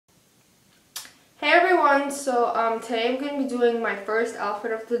everyone, so today I'm going to be doing my first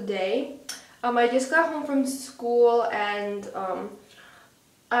outfit of the day. I just got home from school and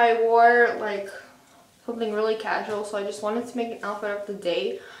I wore like something really casual, so I just wanted to make an outfit of the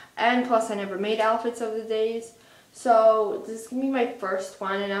day, and plus I never made outfits of the days, so this is going to be my first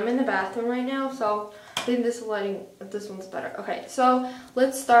one, and I'm in the bathroom right now, so I think this one's better. Okay, so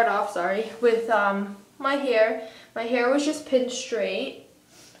let's start off, with my hair. My hair was just pinned straight.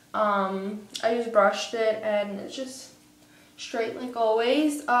 I just brushed it and it's just straight like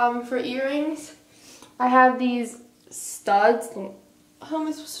always. For earrings, I have these studs. How am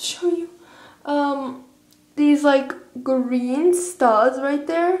I supposed to show you? These like green studs right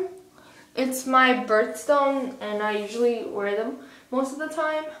there. It's my birthstone and I usually wear them most of the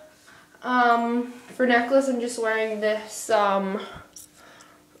time. For necklace, I'm just wearing this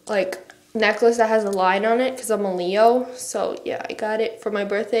like necklace that has a line on it because I'm a Leo. So yeah, I got it for my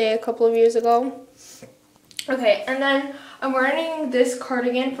birthday a couple of years ago. Okay, and then I'm wearing this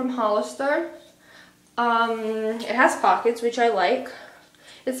cardigan from Hollister. It has pockets, which I like.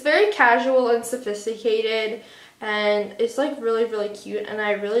 It's very casual and sophisticated, and it's like really, really cute, and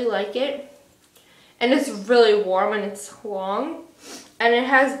I really like it. And it's really warm and it's long, and it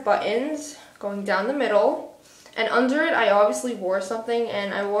has buttons going down the middle. And under it, I obviously wore something,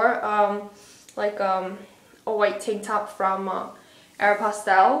 and I wore a white tank top from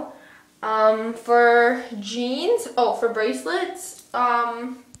Aeropostale. For jeans, for bracelets, let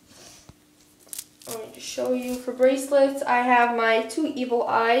me just show you. For bracelets, I have my two evil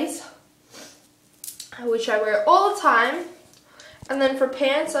eyes, which I wear all the time. And then for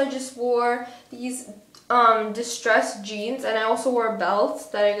pants, I just wore these distressed jeans, and I also wore belts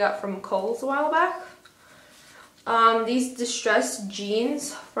that I got from Kohl's a while back. These distressed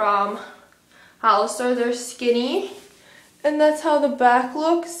jeans from Hollister, they're skinny, and that's how the back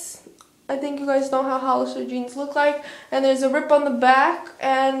looks. I think you guys know how Hollister jeans look like. And there's a rip on the back,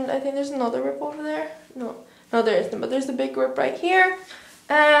 and I think there's another rip over there. No, there isn't, but there's a big rip right here.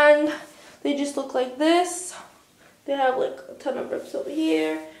 And they just look like this. They have like a ton of rips over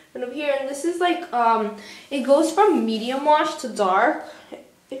here and over here. And this is like, it goes from medium wash to dark,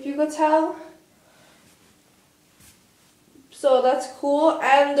 if you could tell. So that's cool,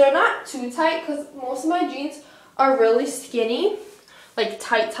 and they're not too tight because most of my jeans are really skinny, like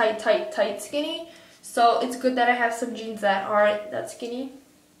tight skinny. So it's good that I have some jeans that aren't that skinny.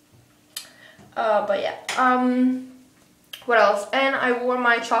 But yeah, what else? And I wore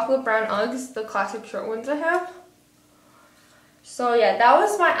my chocolate brown Uggs, the classic short ones I have. So yeah, that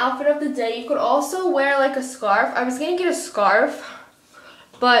was my outfit of the day. You could also wear like a scarf. I was gonna get a scarf,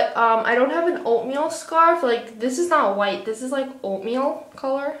 but I don't have an oatmeal scarf. Like, this is not white. This is like oatmeal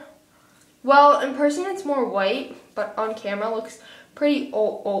color. Well, in person it's more white, but on camera it looks pretty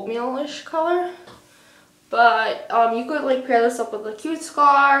oatmeal-ish color. But you could like pair this up with a cute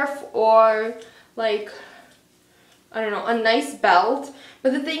scarf or like, I don't know, a nice belt.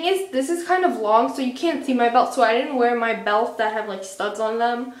 But the thing is, this is kind of long, so you can't see my belt. So I didn't wear my belts that have like studs on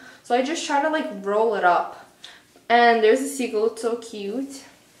them. So I just try to like roll it up. And there's a seagull. It's so cute.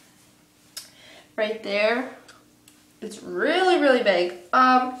 Right there. It's really, really big.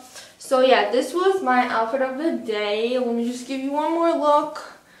 So yeah, this was my outfit of the day. Let me just give you one more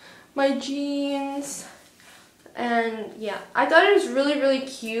look. My jeans. And yeah, I thought it was really, really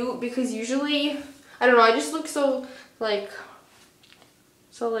cute because usually, I don't know, I just look so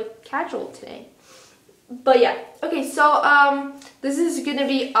casual today. But yeah, okay, so this is gonna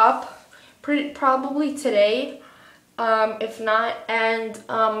be up probably today, if not, and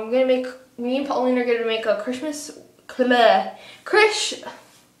me and Elina are gonna make a Christmas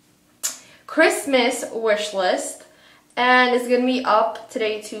wish list, and it's gonna be up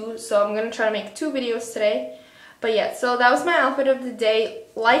today too, so I'm gonna try to make 2 videos today. But yeah, so that was my outfit of the day.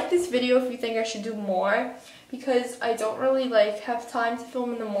 Like this video if you think I should do more, because I don't really have time to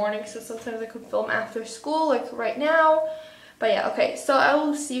film in the morning, so sometimes I could film after school, like right now. But yeah, okay, so I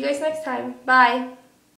will see you guys next time. Bye!